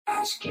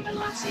Ash, Kip and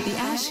Lutzi. The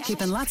Ash,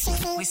 Kip and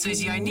Lutzi with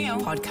Susie O'Neill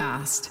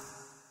podcast.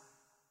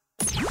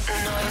 What's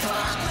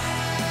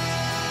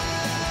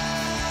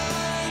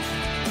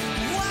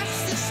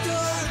the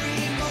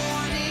story,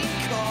 morning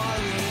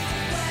Corey?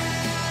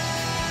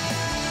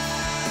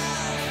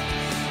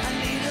 I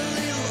need a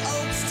little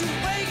oats to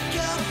wake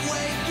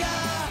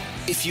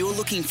up. If you're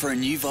looking for a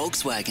new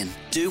Volkswagen,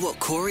 do what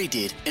Corey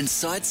did and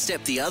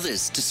sidestep the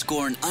others to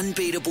score an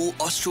unbeatable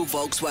Austral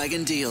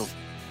Volkswagen deal.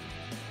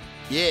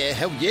 Yeah,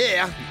 hell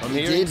yeah. I'm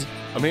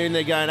hearing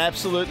they're going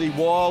absolutely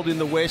wild in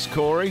the West,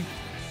 Corey.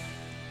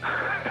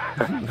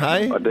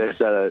 Hey? I dare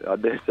say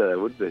they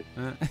would be.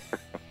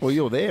 Well,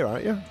 you're there,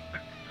 aren't you?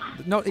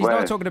 He's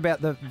not talking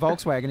about the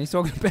Volkswagen. He's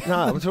talking about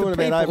No, we're talking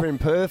about over in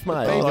Perth,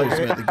 mate. Oh, I was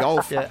about the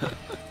golf. Yeah.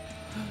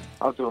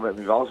 I'm talking about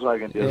my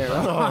Volkswagen deal.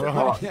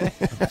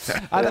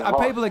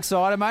 Are people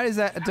excited, mate?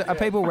 Are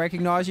people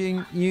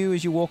recognising you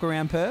as you walk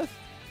around Perth?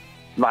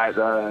 Mate,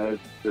 the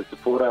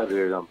support over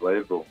here is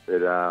unbelievable.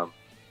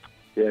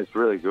 It's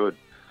really good.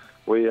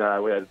 We had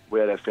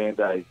our fan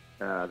day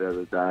the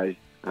other day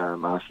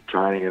after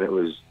training, and there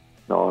was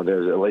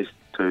at least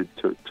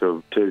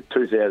 2,000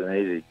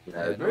 easy.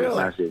 Really?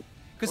 Massive.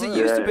 Because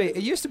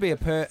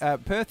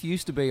Perth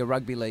used to be a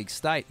rugby league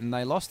state, and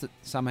they lost it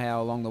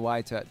somehow along the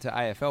way to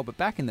AFL. But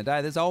back in the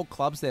day, there's old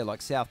clubs there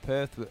like South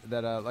Perth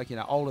that are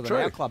older than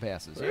our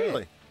clubhouses.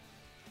 Really?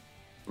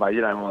 Mate,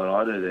 you know more than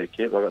I do there,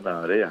 Kip. I've got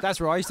no idea.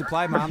 That's where I used to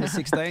play my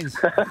under-16s.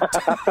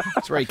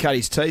 That's where he cut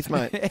his teeth,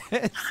 mate.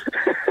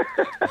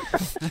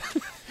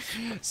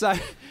 So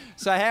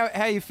how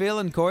are you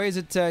feeling, Corey? Is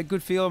it a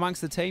good feel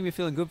amongst the team? You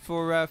feeling good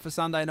for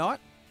Sunday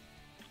night?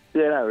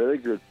 Yeah, no, really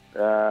good.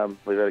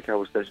 We've had a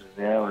couple of sessions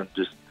now, and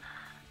just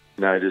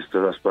I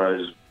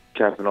suppose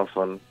capping off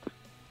on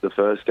the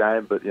first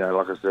game. But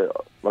like I said,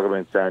 like I've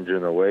been saying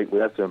during the week, we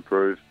have to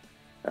improve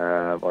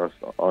on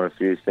a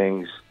few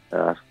things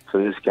for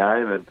this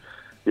game, and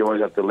you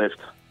always have to lift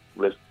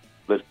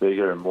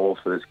bigger and more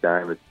for this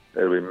game.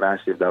 It'll be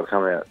massive. They'll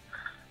come out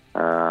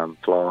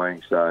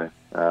flying. So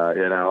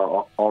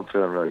I'm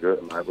feeling really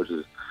good, mate, which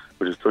is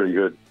pretty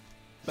good.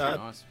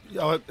 Nice.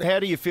 How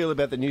do you feel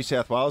about the New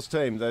South Wales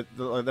team?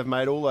 They've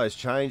made all those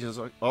changes.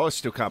 I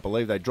still can't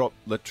believe they dropped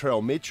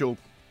Latrell Mitchell,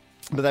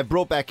 but they've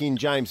brought back in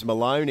James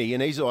Maloney,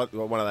 and he's like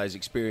one of those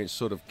experienced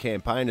sort of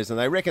campaigners, and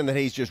they reckon that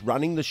he's just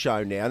running the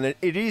show now. And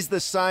it is the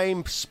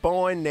same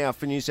spine now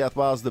for New South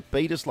Wales that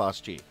beat us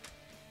last year.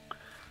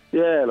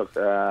 Yeah, look,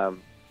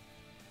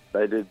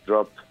 they did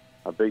drop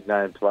a big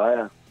name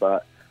player,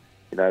 but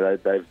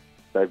they've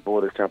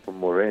brought a couple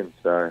more in.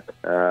 So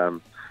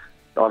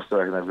I still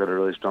reckon they've got a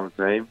really strong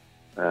team.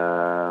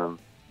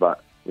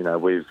 But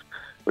we've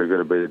got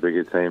to be the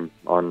bigger team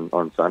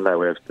on Sunday.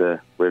 We have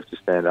to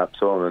stand up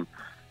to them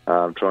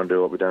and try and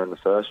do what we done in the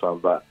first one.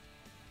 But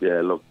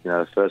yeah, look,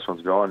 the first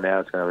one's gone.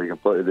 Now it's going to be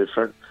completely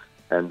different.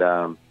 And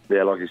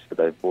like you said,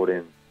 they've brought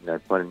in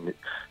plenty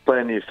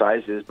of new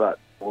faces, but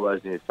all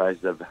those new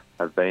faces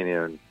have been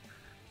here, and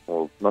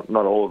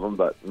not all of them,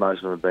 but most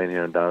of them have been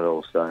here and done it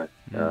all. So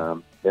it's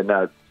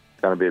going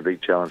to be a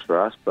big challenge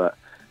for us, but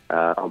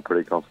I'm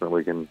pretty confident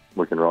we can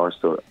rise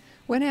to it.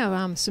 When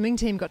our swimming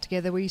team got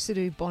together, we used to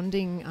do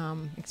bonding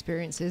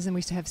experiences, and we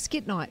used to have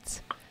skit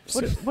nights.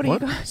 What are you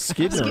guys?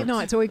 Skit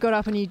nights. Or we got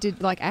up and you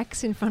did like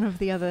acts in front of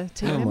the other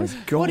team members.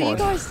 My God.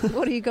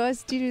 What do you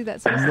guys? Do you do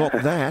that sort of stuff?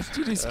 Not that. Do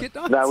you do skit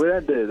nights? No, we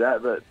don't do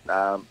that, but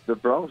the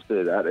Bronx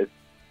do that.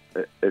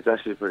 It's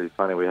actually pretty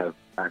funny. We have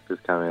actors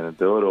come in and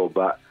do it all,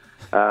 but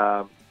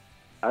as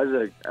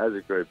a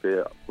group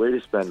here, we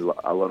just spend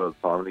a lot of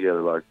time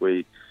together. Like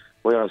we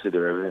honestly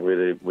do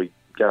everything. We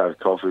go have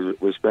coffees.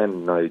 We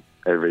spend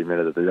every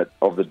minute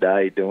of the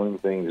day doing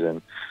things,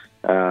 and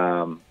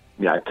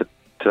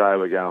today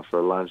we're going for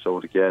a lunch all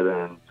together,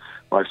 and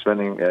like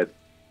spending a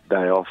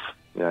day off.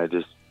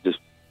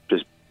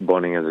 Just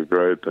bonding as a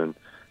group and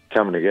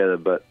coming together.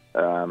 But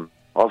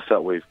I've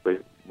felt we've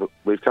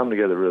come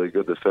together really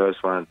good. The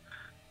first one,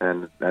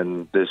 and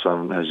this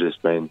one has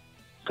just been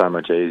so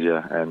much easier,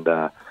 and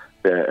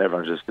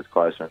everyone just gets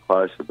closer and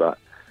closer. But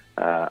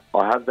I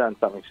have done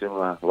something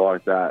similar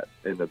like that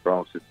in the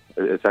Bronx.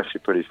 It's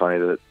actually pretty funny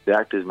that the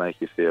actors make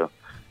you feel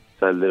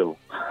so little.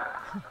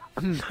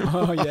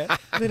 Oh, yeah.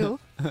 Little?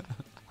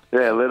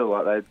 Yeah, little.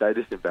 Like they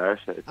just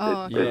embarrass you.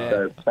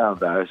 It's so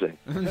embarrassing.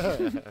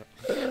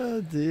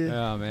 Oh, dear.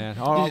 Oh, man.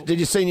 Did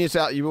you see New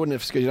South? You wouldn't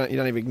have, because you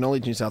don't even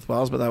acknowledge New South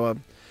Wales, but they were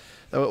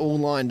all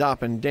lined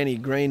up, and Danny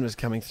Green was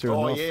coming through.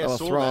 Oh, and yeah, they were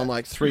saw throwing that.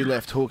 like 3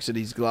 left hooks at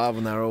his glove,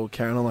 and they were all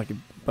carrying on like a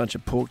bunch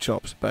of pork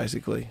chops,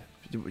 basically.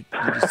 Did you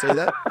see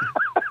that?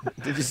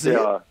 Did you see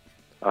it?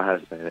 I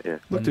have seen it, yeah.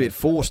 Looked a bit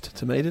forced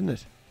to me, didn't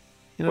it?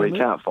 You know you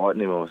can't fight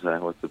anymore, so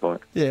what's the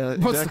point? Yeah,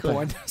 exactly. What's the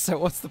point? So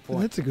what's the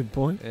point? That's a good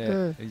point.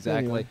 Yeah, exactly.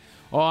 Anyway.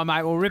 Oh,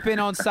 mate, we'll rip in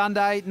on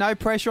Sunday. No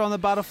pressure on the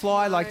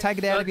butterfly. Like, take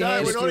it out of your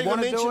hands if you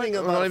want to do it.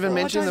 We're not even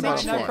mentioning the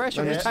butterfly. No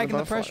pressure. We're just taking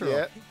the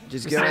pressure off.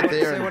 Just go out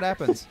there see and what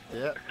happens.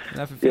 Yeah. And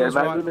if it Yeah, feels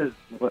maybe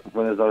right.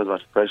 when there's not as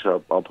much pressure,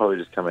 I'll probably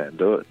just come out and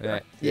do it. Yeah.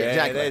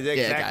 exactly.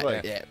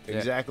 Exactly. Yeah.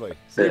 Exactly.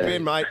 Yeah. Rip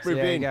in, mate. See Rip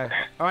how you in. go.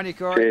 On you,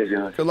 Corey. Cheers,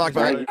 guys. Good luck,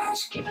 mate. The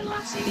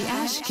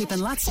Ash, Kip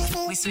and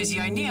Lutzi with Susie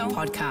O'Neill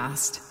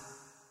podcast.